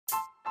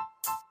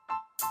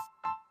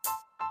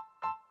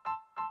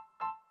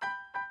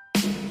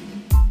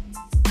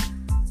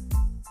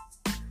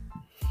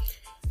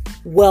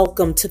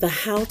Welcome to the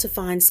How to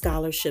Find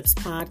Scholarships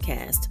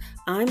podcast.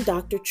 I'm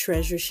Dr.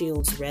 Treasure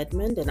Shields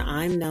Redmond, and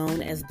I'm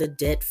known as the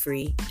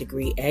debt-free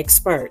degree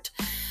expert.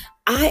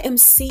 I am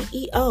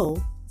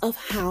CEO of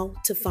How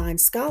to Find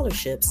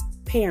Scholarships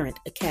Parent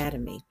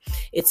Academy.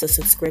 It's a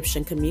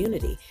subscription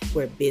community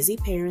where busy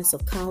parents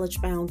of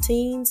college-bound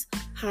teens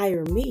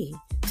hire me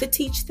to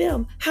teach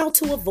them how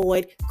to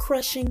avoid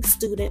crushing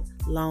student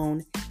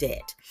loan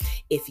debt.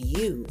 If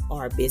you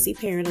are a busy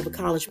parent of a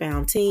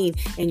college-bound teen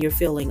and you're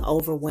feeling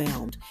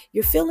overwhelmed,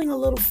 you're feeling a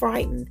little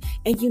frightened,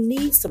 and you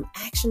need some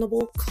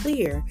actionable,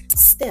 clear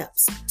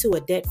steps to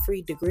a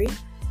debt-free degree,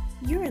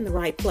 you're in the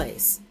right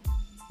place.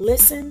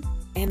 Listen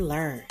and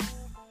learn.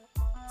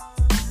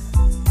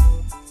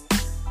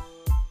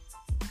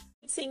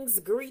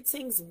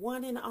 Greetings,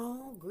 one and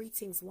all.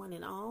 Greetings, one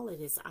and all.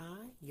 It is I,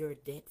 your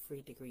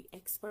debt-free degree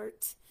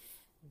expert,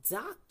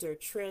 Dr.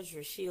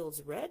 Treasure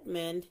Shields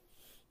Redmond,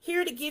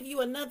 here to give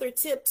you another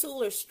tip,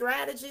 tool, or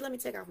strategy. Let me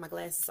take off my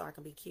glasses so I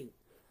can be cute.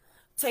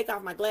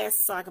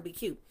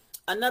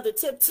 Another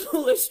tip,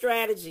 tool, or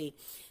strategy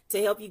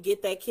to help you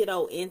get that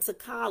kiddo into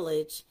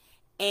college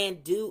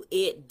and do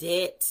it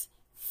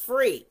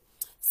debt-free.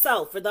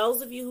 So, for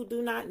those of you who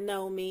do not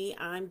know me,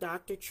 I'm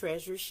Dr.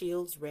 Treasure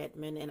Shields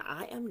Redmond, and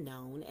I am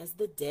known as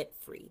the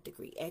debt-free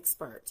degree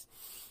expert.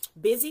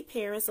 Busy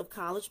parents of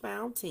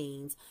college-bound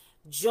teens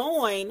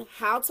join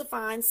How to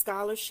Find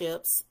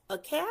Scholarships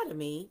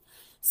Academy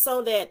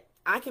so that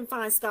I can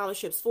find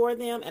scholarships for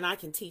them and I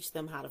can teach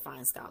them how to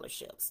find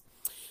scholarships.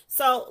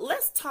 So,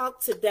 let's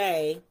talk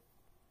today,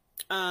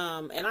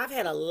 and I've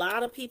had a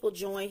lot of people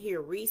join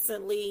here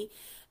recently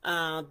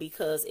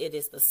because it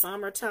is the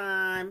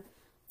summertime.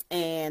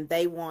 And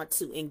they want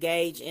to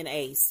engage in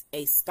a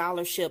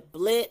scholarship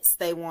blitz.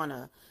 They want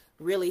to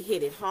really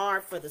hit it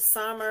hard for the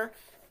summer.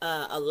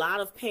 A lot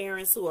of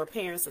parents who are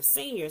parents of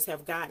seniors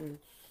have gotten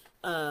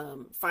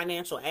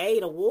financial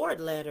aid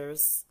award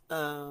letters.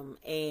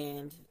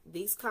 And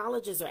these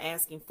colleges are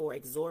asking for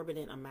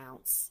exorbitant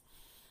amounts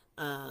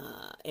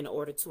in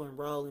order to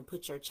enroll and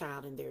put your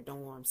child in their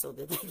dorm so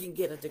that they can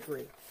get a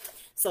degree.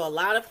 So a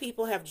lot of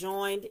people have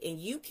joined, and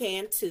you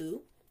can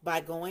too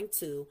by going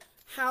to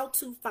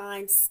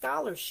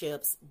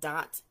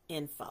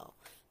howtofindscholarships.info.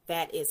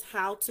 That is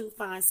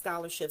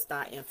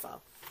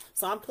howtofindscholarships.info.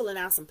 So I'm pulling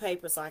out some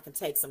paper so I can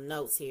take some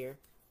notes here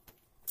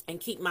and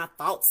keep my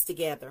thoughts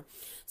together.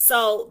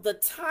 So the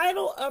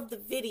title of the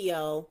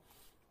video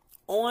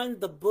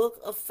on the Book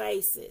of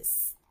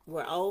Faces,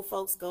 where old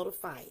folks go to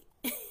fight,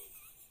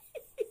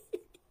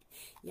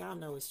 y'all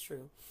know it's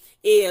true,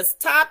 is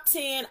Top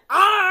 10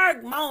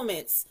 Argh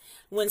Moments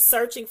when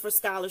searching for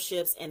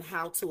scholarships and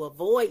how to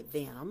avoid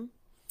them.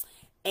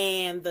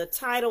 And the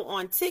title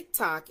on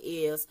TikTok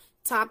is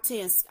Top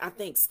 10, I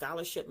think,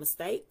 Scholarship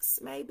Mistakes,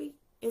 maybe,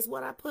 is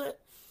what I put.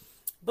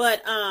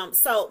 But,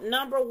 so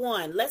number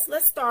one,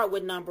 let's start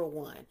with number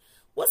one.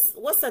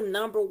 What's a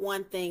number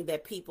one thing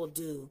that people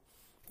do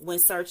when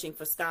searching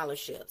for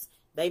scholarships?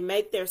 They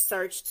make their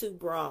search too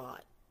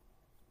broad.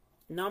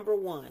 Number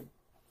one,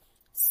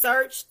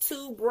 search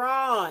too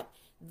broad.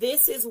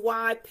 This is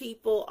why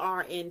people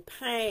are in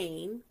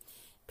pain.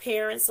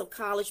 Parents of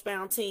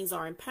college-bound teens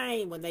are in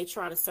pain when they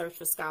try to search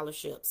for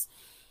scholarships.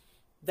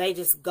 They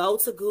just go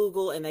to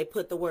Google and they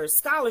put the word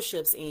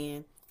scholarships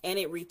in, and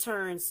it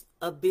returns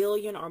 1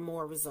 billion or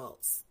more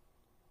results.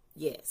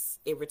 Yes,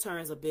 it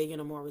returns 1 billion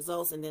or more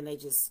results, and then they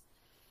just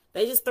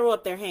throw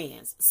up their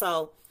hands.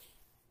 So,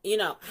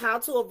 how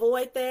to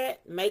avoid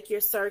that? Make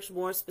your search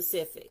more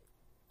specific.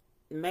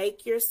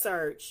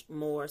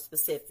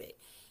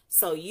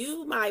 So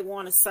you might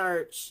want to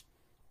search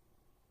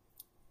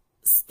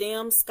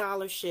STEM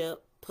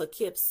Scholarship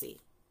Poughkeepsie,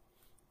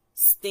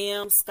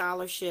 STEM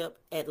Scholarship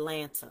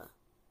Atlanta,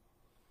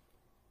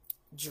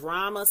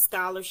 Drama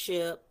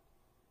Scholarship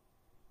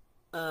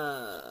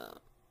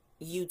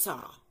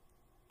Utah.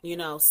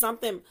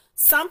 Something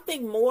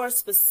more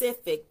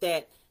specific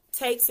that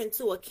takes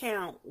into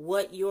account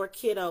what your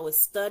kiddo is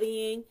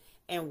studying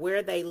and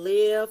where they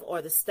live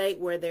or the state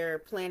where they're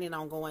planning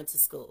on going to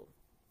school.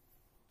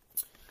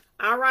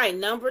 All right,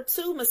 number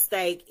 2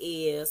 mistake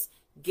is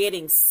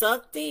getting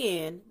sucked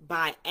in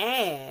by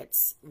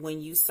ads when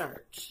you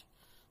search.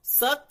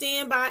 Sucked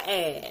in by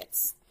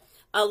ads.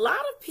 A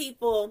lot of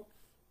people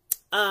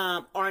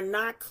are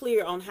not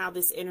clear on how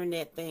this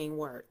internet thing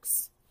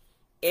works.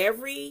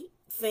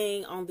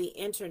 Everything on the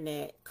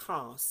internet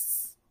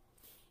costs.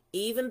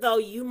 Even though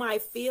you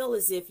might feel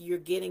as if you're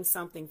getting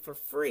something for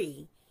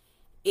free,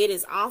 it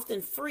is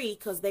often free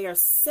because they are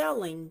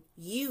selling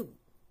you.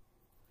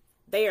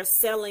 They are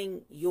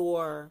selling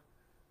your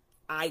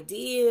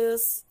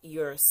ideas,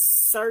 your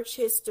search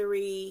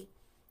history,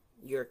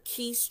 your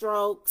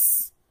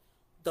keystrokes,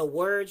 the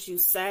words you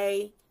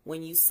say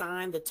when you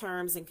sign the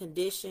terms and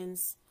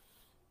conditions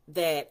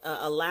that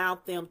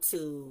allowed them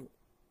to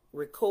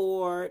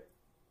record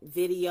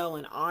video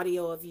and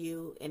audio of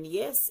you. And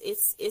yes,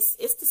 it's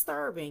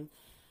disturbing,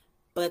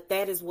 but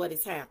that is what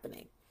is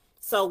happening.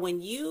 So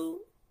when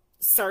you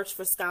search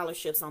for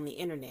scholarships on the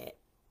internet,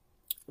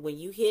 when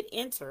you hit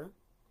enter,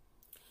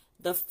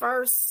 the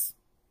first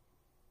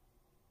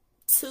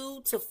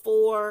 2 to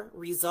 4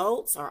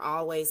 results are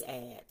always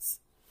ads.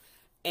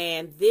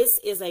 And this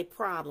is a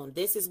problem.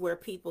 This is where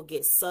people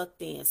get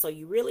sucked in. So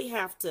you really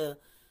have to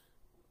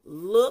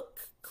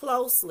look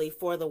closely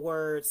for the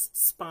words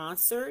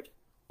sponsored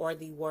or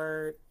the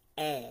word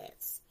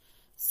ads.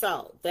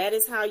 So that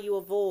is how you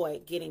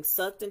avoid getting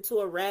sucked into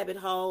a rabbit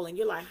hole. And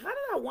you're like, how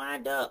did I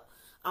wind up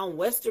on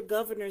Western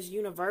Governors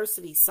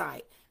University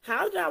site?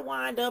 How did I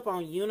wind up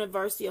on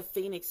University of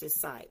Phoenix's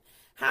site?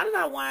 How did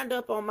I wind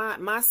up on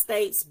my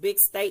state's big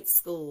state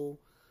school?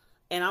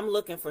 And I'm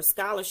looking for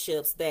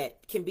scholarships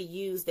that can be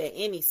used at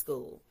any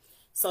school.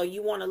 So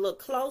you want to look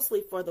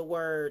closely for the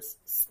words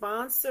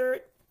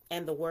sponsored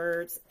and the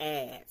words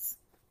ads.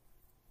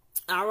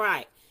 All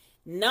right.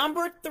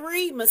 Number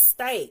 3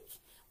 mistake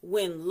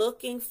when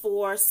looking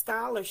for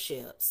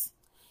scholarships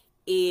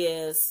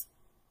is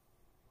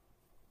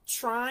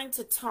trying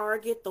to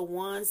target the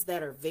ones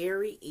that are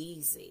very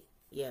easy.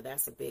 Yeah,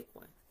 that's a big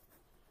one.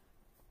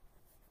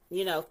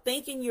 You know,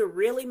 thinking you're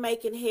really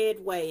making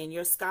headway in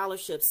your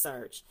scholarship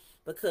search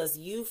because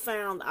you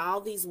found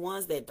all these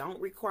ones that don't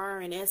require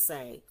an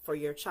essay for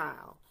your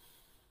child.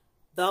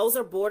 Those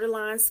are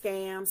borderline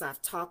scams.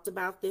 I've talked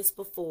about this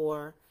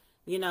before.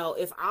 You know,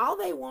 if all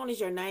they want is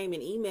your name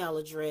and email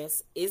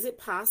address, is it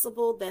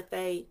possible that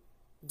they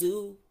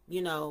do,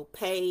 you know,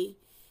 pay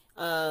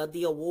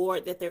the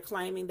award that they're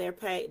claiming they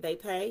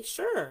pay?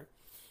 Sure.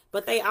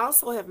 But they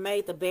also have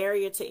made the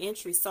barrier to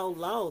entry so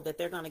low that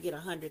they're going to get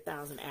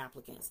 100,000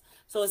 applicants.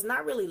 So it's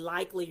not really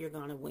likely you're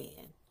going to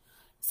win.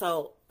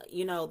 So,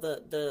 you know,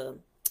 the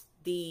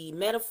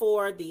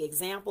metaphor, the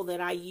example that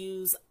I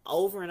use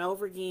over and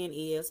over again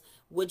is,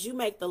 would you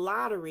make the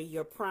lottery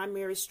your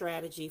primary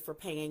strategy for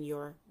paying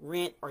your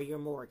rent or your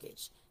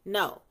mortgage?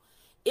 No.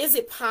 Is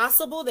it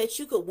possible that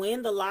you could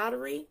win the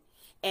lottery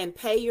and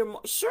pay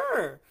your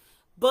sure,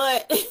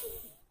 but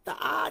the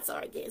odds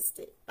are against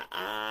it. The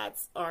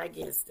odds are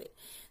against it.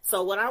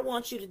 So what I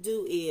want you to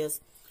do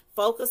is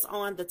focus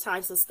on the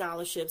types of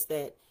scholarships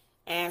that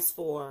ask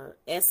for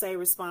essay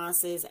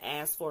responses,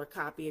 ask for a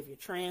copy of your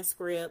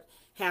transcript,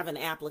 have an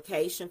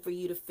application for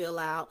you to fill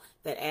out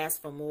that asks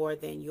for more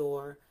than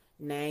your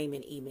name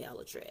and email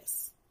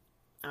address.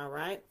 All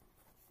right.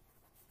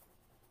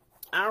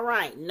 All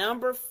right.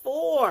 Number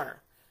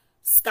 4,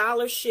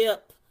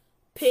 scholarship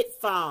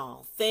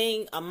pitfall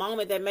thing, a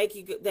moment that makes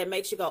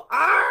you go,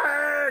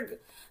 Argh!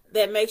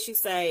 That makes you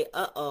say,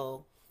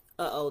 uh-oh,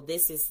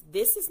 this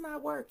is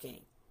not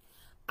working.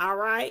 All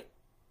right.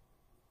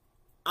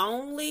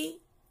 Only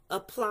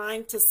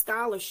applying to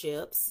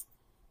scholarships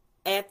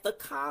at the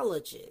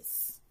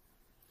colleges.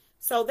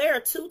 So there are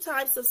 2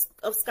 types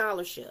of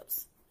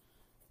scholarships.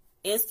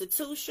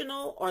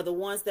 Institutional are the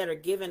ones that are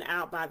given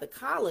out by the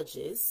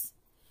colleges,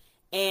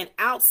 and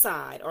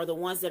outside are the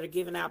ones that are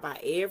given out by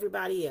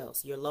everybody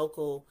else. Your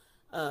local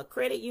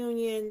credit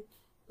union,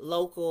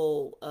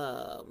 local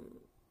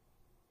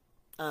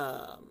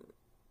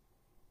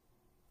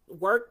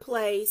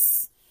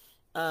workplace,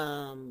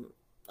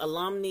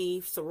 alumni,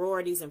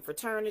 sororities and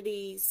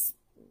fraternities,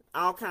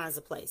 all kinds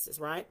of places,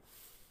 right?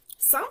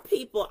 Some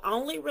people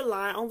only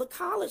rely on the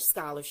college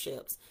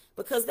scholarships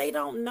because they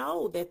don't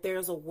know that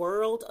there's a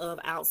world of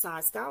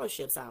outside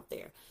scholarships out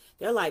there.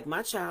 They're like,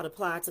 my child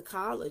applied to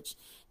college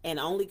and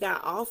only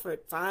got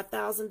offered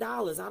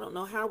 $5,000. I don't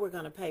know how we're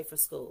going to pay for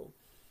school.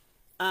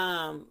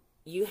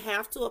 You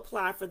have to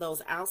apply for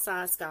those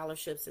outside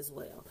scholarships as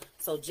well.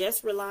 So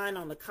just relying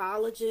on the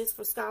colleges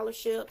for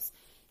scholarships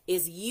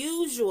is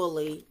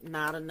usually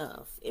not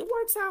enough. It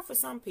works out for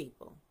some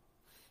people,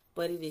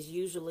 but it is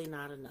usually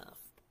not enough.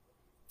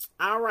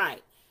 All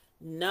right.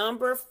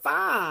 Number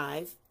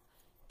 5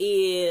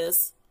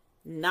 is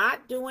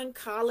not doing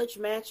college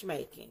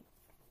matchmaking.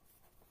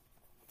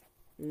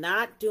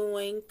 Not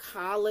doing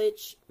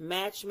college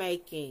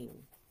matchmaking.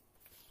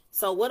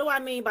 So what do I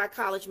mean by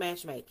college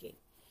matchmaking?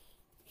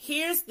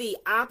 Here's the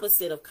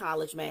opposite of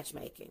college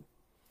matchmaking.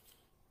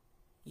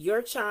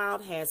 Your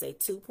child has a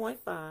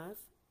 2.5,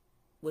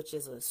 which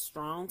is a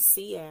strong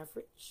C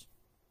average,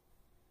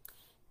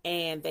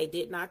 and they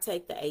did not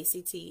take the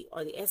ACT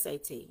or the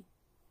SAT,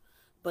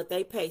 but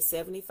they pay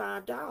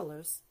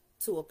 $75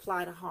 to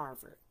apply to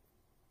Harvard.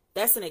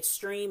 That's an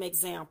extreme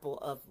example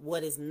of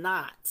what is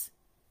not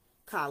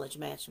college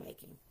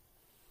matchmaking.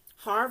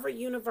 Harvard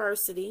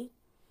University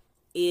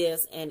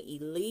is an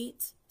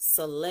elite,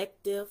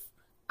 selective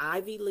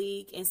Ivy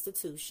League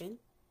institution.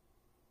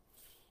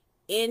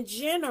 In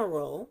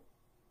general,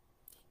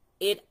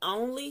 it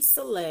only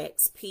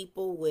selects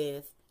people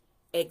with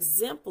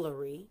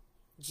exemplary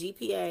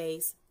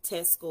GPAs,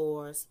 test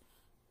scores,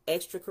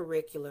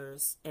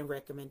 extracurriculars, and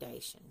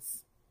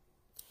recommendations.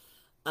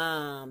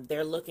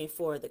 They're looking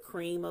for the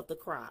cream of the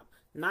crop.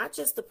 Not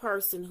just the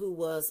person who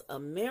was a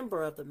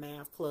member of the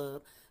math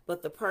club,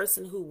 but the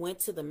person who went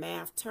to the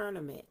math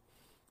tournament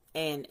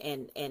and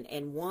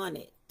won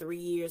it 3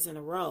 years in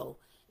a row,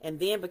 and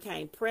then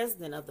became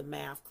president of the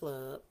math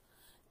club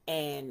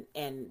and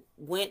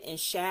went and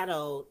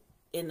shadowed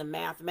in the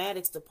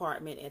mathematics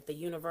department at the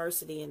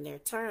university in their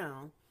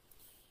town,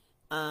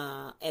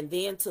 and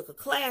then took a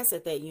class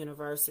at that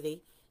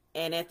university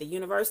and at the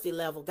university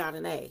level got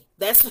an A.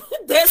 That's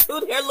that's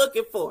who they're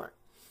looking for.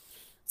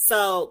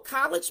 So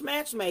college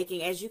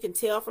matchmaking, as you can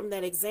tell from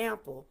that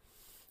example,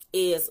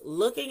 is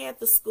looking at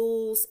the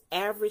school's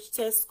average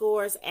test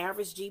scores,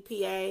 average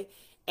GPA,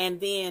 and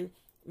then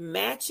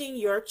matching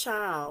your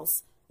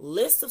child's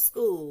list of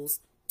schools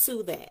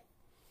to that.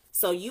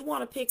 So you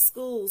want to pick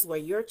schools where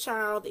your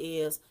child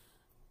is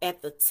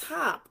at the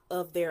top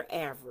of their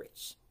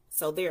average.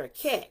 So they're a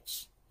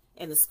catch,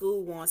 and the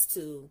school wants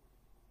to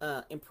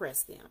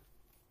impress them.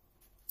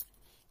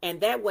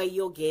 And that way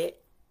you'll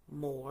get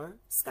more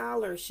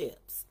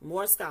scholarships.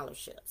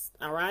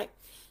 All right.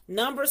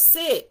 Number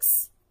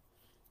 6,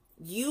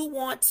 you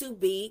want to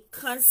be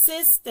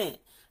consistent.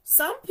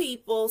 Some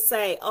people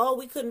say, oh,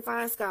 we couldn't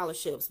find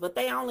scholarships, but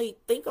they only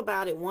think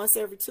about it once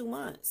every 2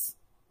 months.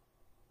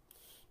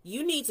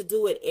 You need to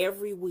do it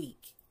every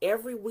week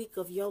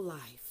of your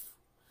life,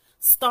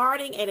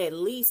 starting at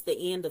least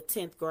the end of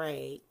 10th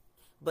grade,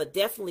 but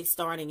definitely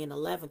starting in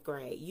 11th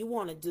grade. You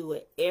want to do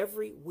it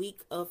every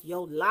week of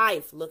your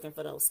life, looking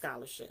for those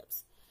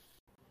scholarships.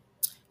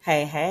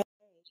 Hey, it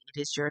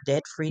is your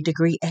debt-free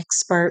degree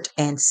expert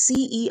and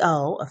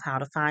CEO of How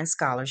to Find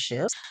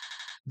Scholarships,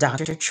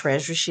 Dr.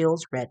 Treasure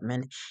Shields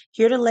Redmond,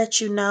 here to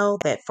let you know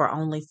that for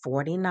only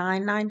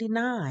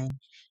 $49.99,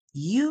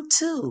 you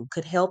too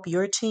could help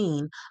your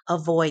teen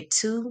avoid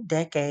 2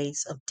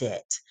 decades of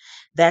debt.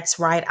 That's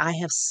right, I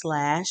have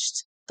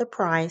slashed the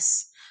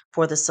price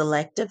for the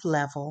selective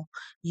level.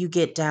 You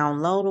get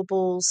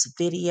downloadables,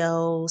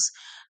 videos,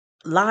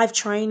 live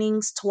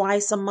trainings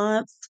twice a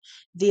month,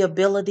 the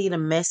ability to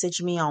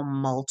message me on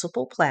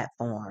multiple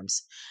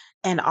platforms,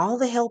 and all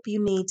the help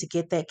you need to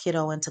get that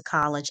kiddo into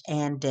college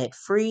and debt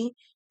free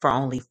for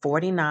only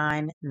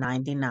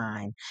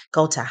 $49.99.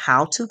 Go to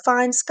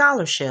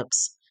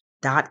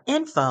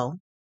howtofindscholarships.info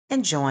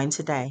and join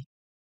today.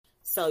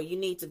 So you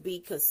need to be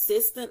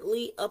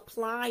consistently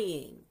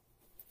applying.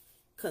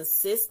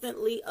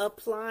 Consistently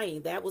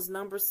applying. That was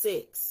number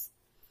 6.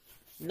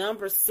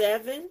 Number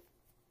 7,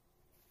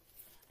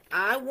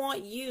 I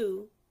want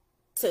you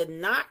to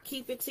not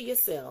keep it to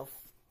yourself.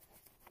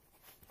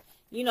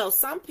 You know,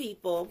 some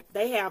people,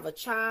 they have a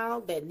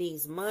child that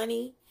needs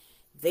money.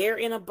 They're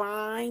in a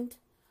bind,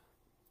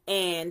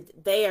 and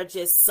they are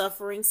just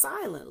suffering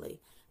silently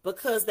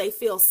because they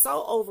feel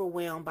so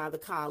overwhelmed by the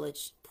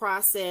college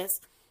process.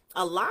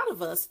 A lot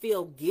of us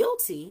feel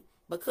guilty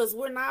because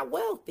we're not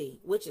wealthy,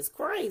 which is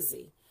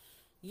crazy.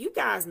 You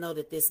guys know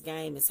that this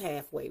game is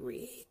halfway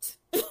rigged.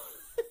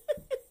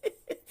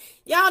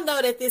 Y'all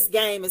know that this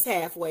game is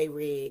halfway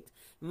rigged.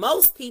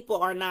 Most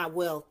people are not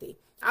wealthy.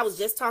 I was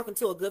just talking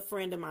to a good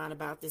friend of mine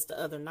about this the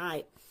other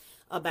night,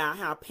 about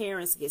how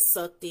parents get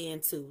sucked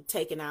into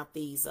taking out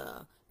these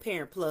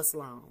Parent Plus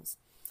loans.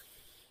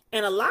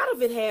 And a lot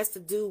of it has to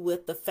do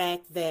with the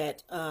fact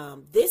that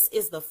this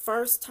is the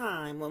first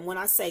time, when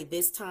I say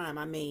this time,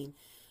 I mean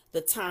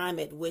the time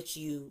at which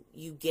you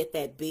get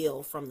that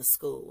bill from the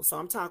school. So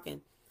I'm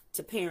talking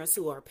to parents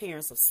who are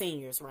parents of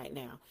seniors right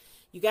now.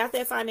 You got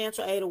that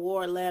financial aid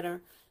award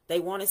letter. They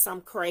wanted some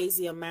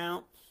crazy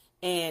amount.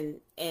 And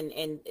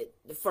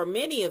for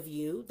many of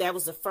you, that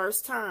was the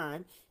first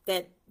time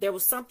that there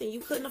was something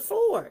you couldn't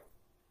afford.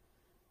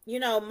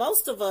 You know,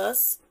 most of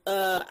us,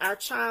 our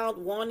child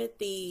wanted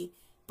the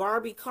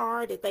Barbie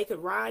car that they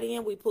could ride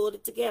in. We pulled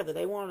it together.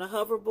 They wanted a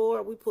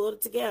hoverboard. We pulled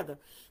it together.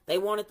 They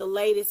wanted the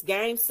latest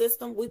game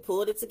system. We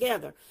pulled it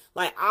together.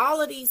 Like,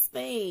 all of these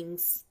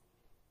things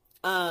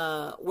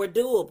were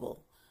doable.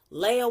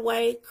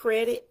 Layaway,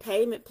 credit,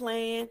 payment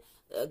plan,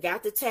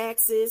 got the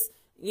taxes.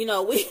 You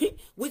know, we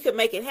could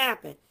make it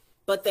happen.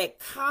 But that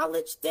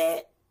college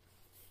debt,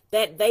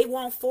 that they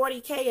want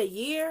 $40K a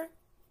year,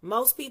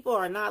 most people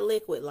are not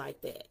liquid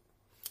like that.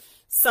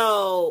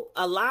 So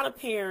a lot of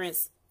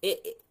parents,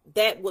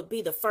 that would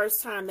be the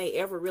first time they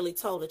ever really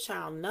told a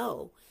child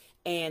no.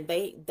 And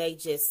they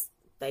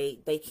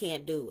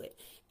can't do it.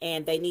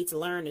 And they need to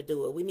learn to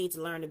do it. We need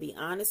to learn to be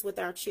honest with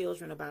our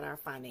children about our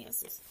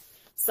finances.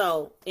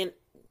 So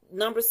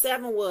number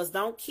 7 was,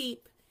 don't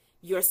keep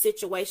your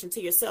situation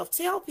to yourself.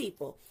 Tell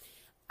people.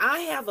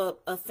 I have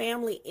a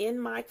family in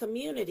my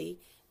community.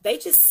 They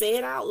just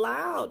said out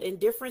loud in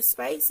different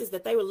spaces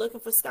that they were looking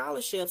for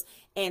scholarships,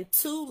 and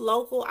 2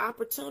 local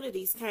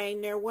opportunities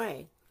came their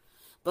way,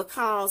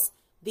 because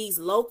these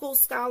local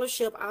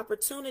scholarship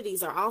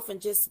opportunities are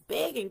often just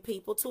begging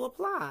people to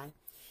apply.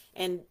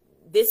 And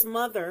this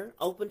mother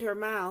opened her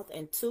mouth,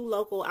 and 2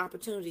 local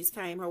opportunities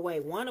came her way,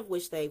 one of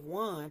which they've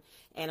won,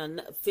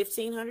 and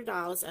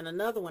 $1,500, and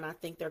another one I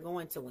think they're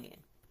going to win.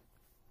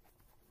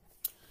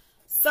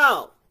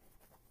 So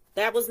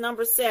that was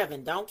number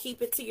 7. Don't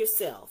keep it to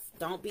yourself.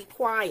 Don't be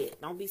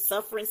quiet. Don't be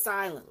suffering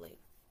silently.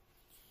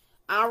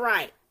 All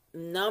right.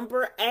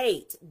 Number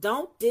 8,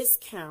 don't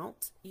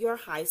discount your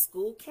high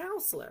school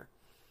counselor.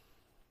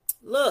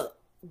 Look,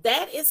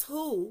 that is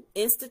who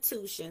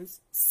institutions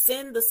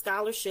send the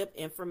scholarship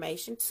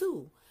information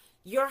to.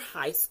 Your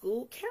high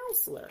school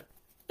counselor.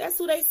 That's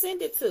who they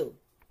send it to.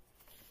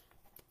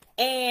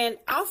 And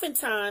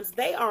oftentimes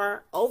they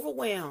are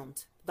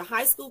overwhelmed. The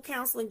high school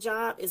counseling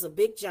job is a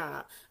big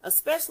job,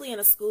 especially in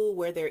a school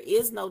where there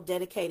is no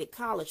dedicated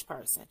college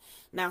person.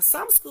 Now,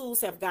 some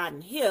schools have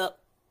gotten hip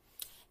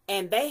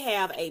and they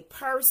have a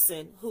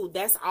person who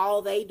that's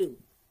all they do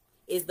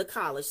is the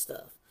college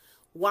stuff.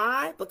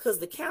 Why? Because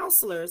the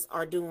counselors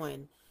are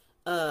doing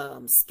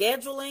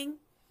scheduling.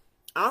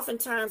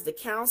 Oftentimes the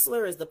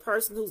counselor is the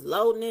person who's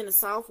loading in the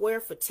software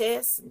for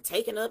tests and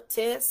taking up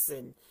tests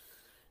and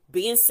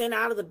being sent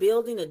out of the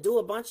building to do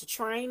a bunch of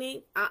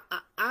training.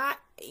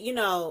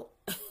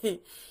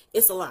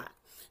 It's a lot.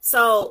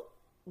 So,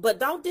 but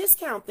don't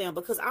discount them,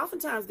 because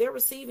oftentimes they're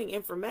receiving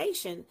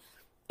information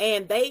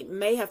and they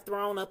may have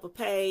thrown up a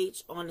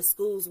page on the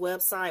school's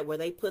website where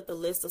they put the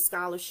list of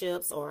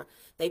scholarships, or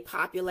they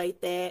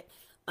populate that.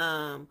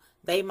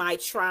 They might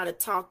try to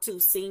talk to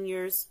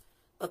seniors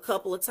a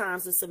couple of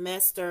times a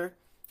semester,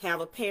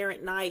 have a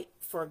parent night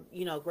for,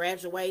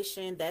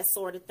 graduation, that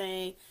sort of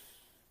thing.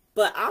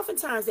 But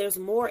oftentimes there's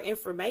more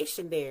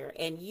information there,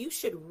 and you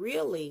should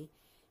really,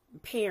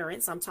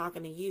 parents, I'm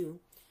talking to you,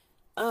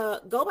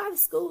 go by the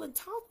school and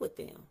talk with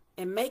them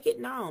and make it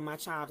known. My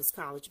child is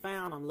college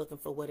bound. I'm looking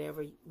for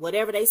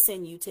whatever they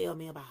send you, tell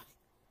me about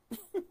it.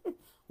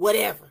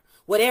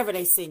 whatever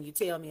they send you,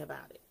 tell me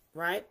about it.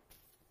 Right?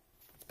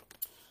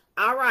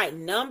 All right.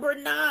 Number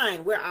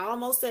 9, we're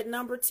almost at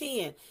number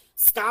 10.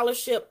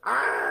 Scholarship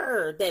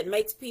that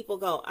makes people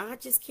go, I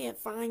just can't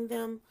find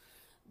them.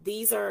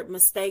 These are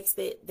mistakes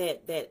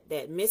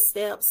that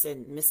missteps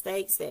and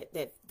mistakes that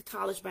the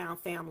college bound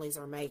families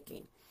are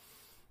making.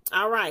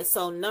 All right.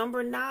 So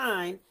number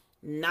 9,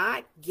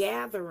 not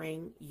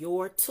gathering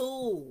your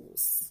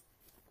tools.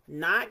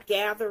 Not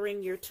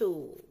gathering your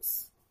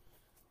tools.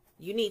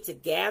 You need to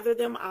gather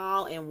them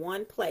all in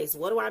one place.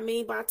 What do I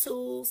mean by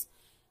tools?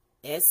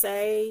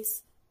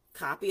 Essays,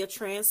 copy of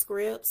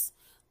transcripts.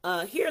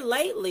 Here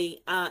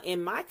lately,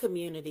 in my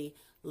community,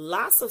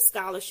 lots of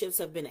scholarships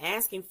have been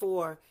asking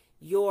for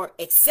your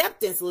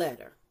acceptance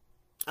letter.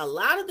 A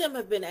lot of them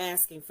have been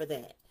asking for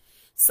that.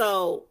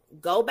 So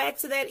go back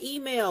to that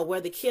email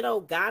where the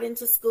kiddo got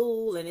into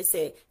school and it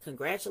said,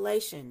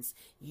 congratulations,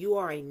 you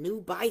are a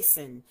new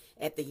bison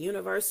at the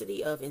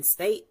University of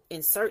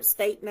insert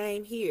state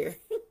name here.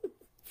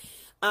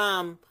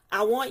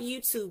 I want you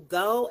to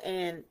go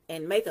and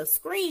make a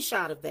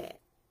screenshot of that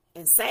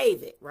and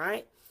save it,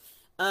 right?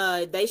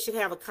 They should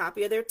have a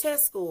copy of their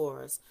test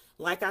scores.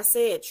 Like I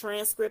said,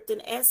 transcript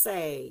and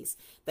essays.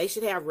 They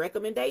should have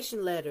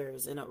recommendation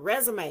letters and a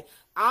resume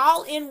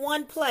all in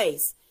one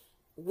place.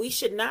 We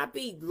should not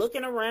be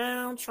looking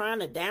around trying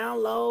to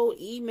download,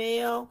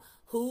 email,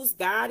 who's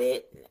got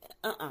it.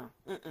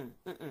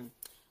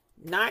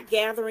 Not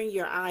gathering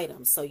your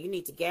items. So you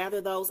need to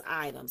gather those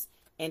items.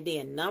 And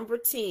then number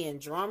 10,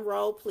 drum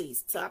roll,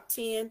 please. Top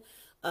 10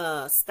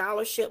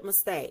 scholarship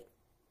mistake.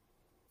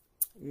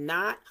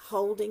 Not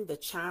holding the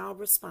child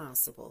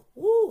responsible.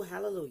 Woo,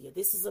 hallelujah.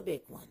 This is a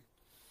big one.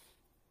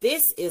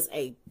 This is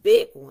a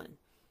big one.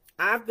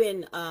 I've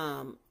been,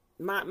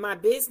 my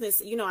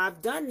business,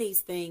 I've done these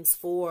things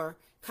for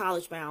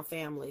college bound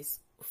families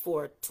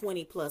for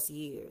 20 plus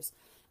years.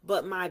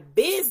 But my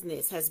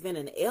business has been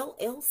an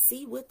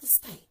LLC with the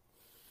state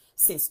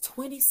since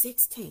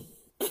 2016.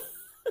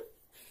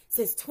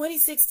 Since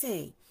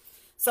 2016.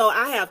 So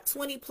I have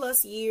 20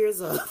 plus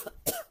years of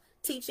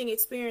teaching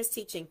experience,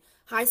 teaching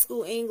high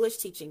school English,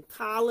 teaching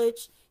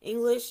college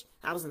English.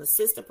 I was an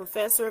assistant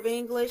professor of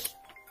English.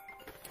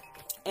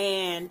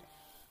 And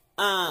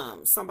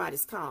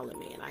somebody's calling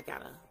me, and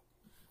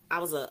I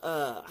was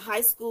a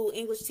high school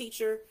English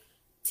teacher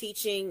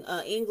teaching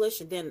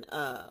English, and then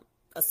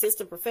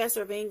assistant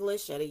professor of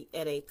English at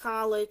a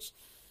college,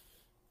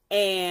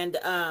 and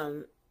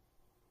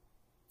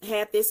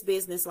had this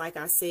business, like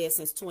I said,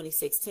 since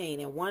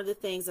 2016. And one of the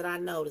things that I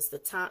noticed,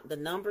 the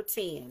number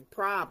 10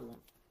 problem,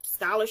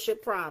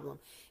 scholarship problem,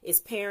 is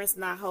parents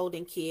not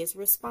holding kids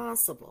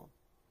responsible.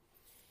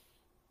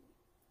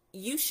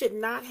 You should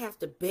not have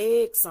to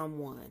beg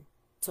someone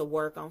to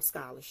work on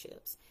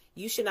scholarships.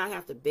 You should not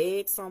have to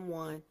beg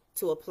someone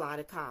to apply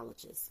to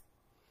colleges.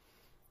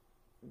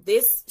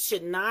 This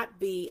should not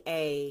be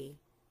a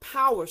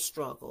power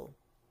struggle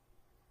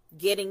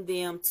getting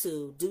them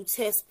to do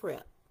test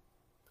prep.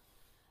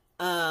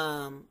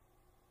 I'm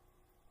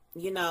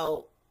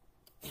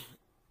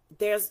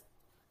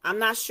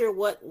not sure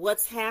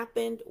what's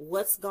happened,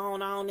 what's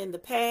gone on in the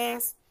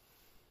past,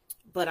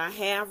 but I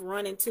have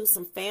run into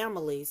some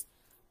families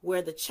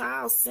where the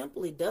child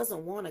simply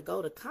doesn't want to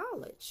go to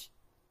college.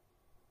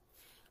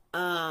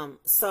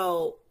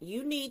 So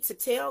you need to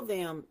tell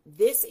them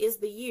this is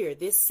the year,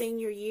 this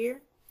senior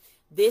year,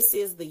 this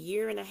is the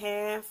year and a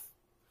half,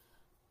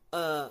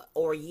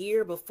 or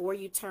year before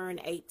you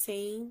turn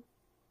 18.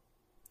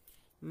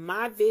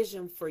 My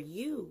vision for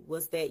you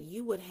was that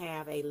you would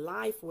have a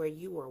life where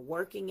you were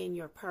working in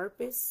your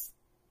purpose,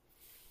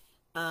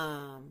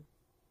 and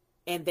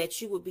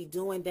that you would be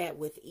doing that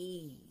with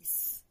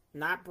ease,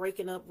 not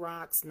breaking up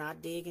rocks,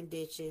 not digging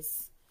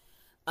ditches,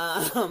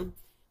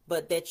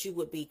 but that you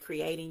would be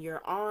creating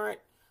your art,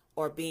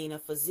 or being a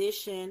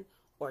physician,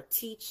 or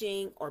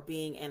teaching, or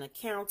being an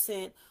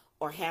accountant,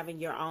 or having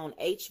your own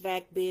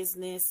HVAC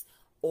business,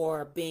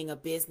 or being a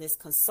business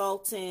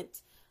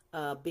consultant,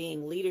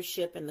 being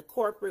leadership in the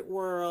corporate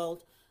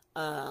world,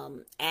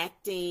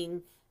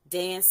 acting,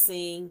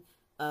 dancing,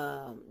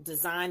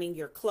 designing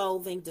your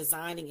clothing,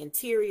 designing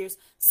interiors,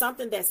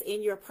 something that's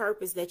in your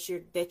purpose that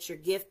you're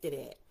gifted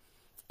at.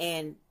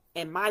 And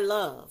my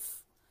love,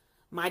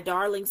 my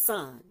darling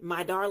son,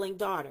 my darling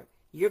daughter,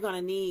 you're going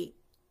to need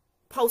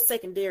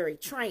post-secondary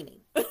training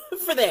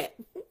for that.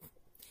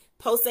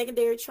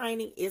 Post-secondary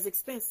training is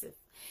expensive,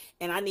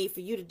 and I need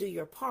for you to do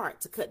your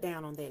part to cut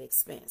down on that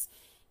expense.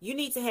 You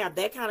need to have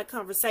that kind of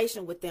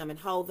conversation with them and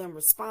hold them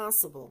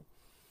responsible.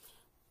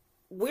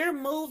 We're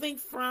moving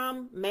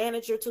from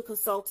manager to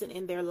consultant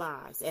in their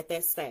lives at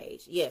that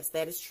stage. Yes,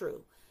 that is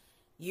true.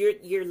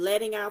 You're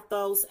letting out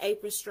those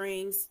apron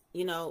strings,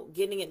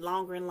 getting it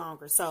longer and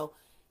longer. So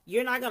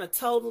you're not going to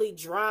totally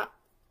drop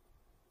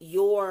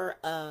your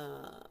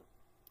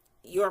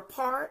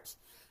part,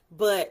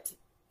 but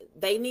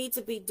they need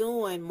to be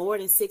doing more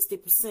than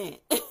 60%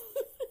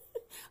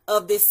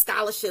 of this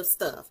scholarship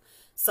stuff.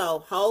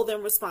 So hold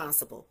them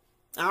responsible.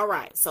 All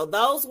right. So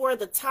those were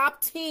the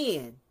top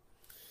 10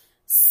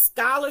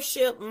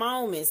 scholarship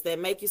moments that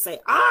make you say,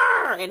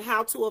 and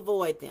how to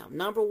avoid them.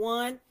 Number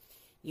 1,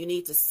 you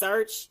need to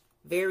search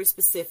very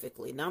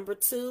specifically. Number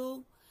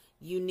 2,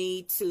 you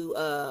need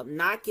to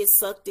not get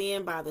sucked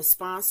in by the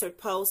sponsored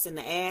posts and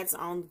the ads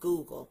on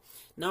Google.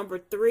 Number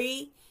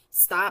 3,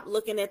 stop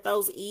looking at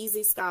those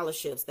easy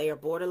scholarships. They are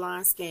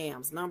borderline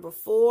scams. Number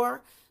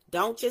 4,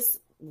 don't just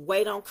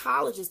wait on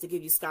colleges to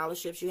give you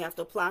scholarships. You have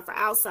to apply for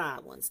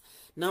outside ones.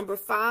 Number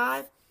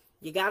 5,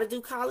 you got to do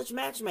college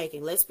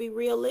matchmaking. Let's be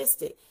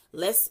realistic.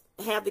 Let's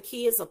have the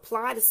kids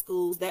apply to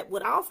schools that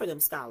would offer them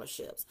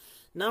scholarships.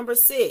 Number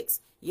 6,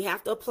 you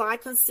have to apply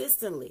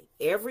consistently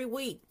every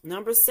week.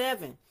 Number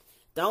 7,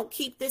 don't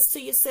keep this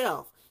to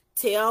yourself.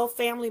 Tell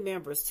family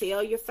members,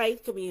 tell your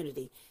faith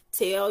community,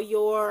 tell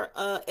your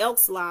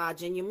Elks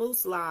Lodge and your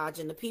Moose Lodge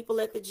and the people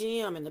at the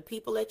gym and the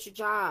people at your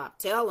job.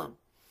 Tell them.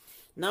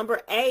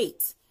 Number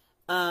 8,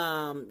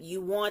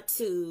 you want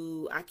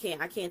to, I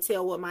can't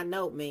tell what my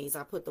note means.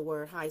 I put the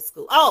word high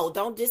school. Oh,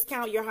 don't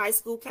discount your high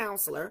school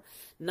counselor.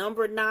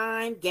 Number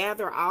 9,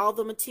 gather all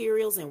the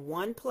materials in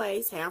one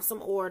place, have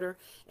some order.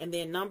 And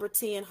then number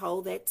 10,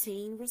 hold that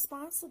teen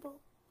responsible.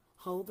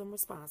 Hold them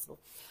responsible.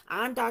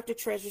 I'm Dr.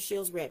 Treasure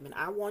Shields Redmond.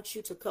 I want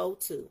you to go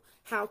to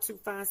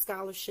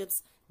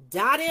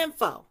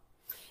howtofindscholarships.info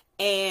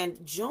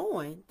and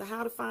join the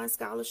How to Find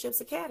Scholarships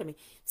Academy.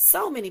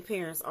 So many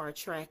parents are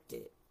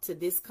attracted to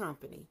this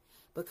company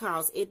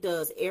because it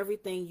does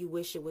everything you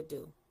wish it would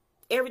do.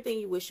 Everything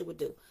you wish it would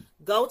do.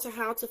 Go to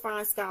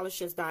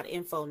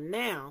howtofindscholarships.info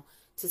now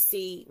to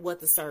see what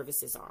the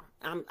services are.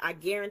 I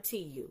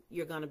guarantee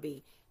you're going to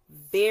be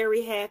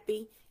very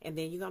happy, and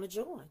then you're going to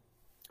join.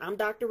 I'm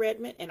Dr.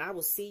 Redmond, and I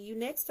will see you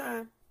next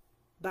time.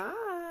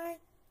 Bye.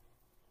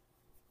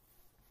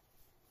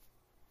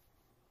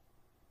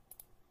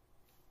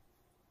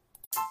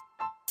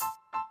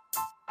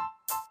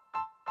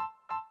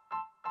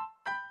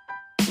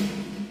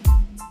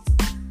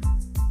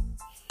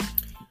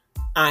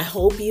 I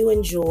hope you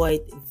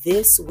enjoyed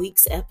this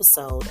week's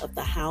episode of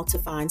the How to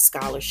Find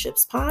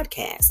Scholarships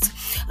podcast.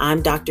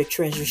 I'm Dr.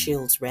 Treasure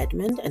Shields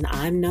Redmond, and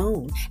I'm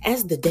known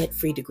as the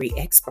debt-free degree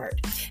expert.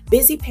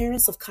 Busy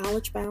parents of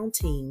college-bound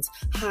teens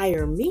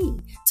hire me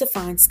to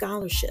find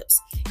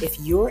scholarships. If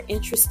you're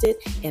interested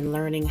in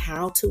learning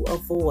how to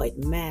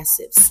avoid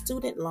massive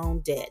student loan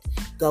debt,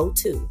 go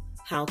to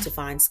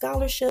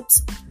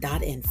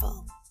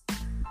howtofindscholarships.info.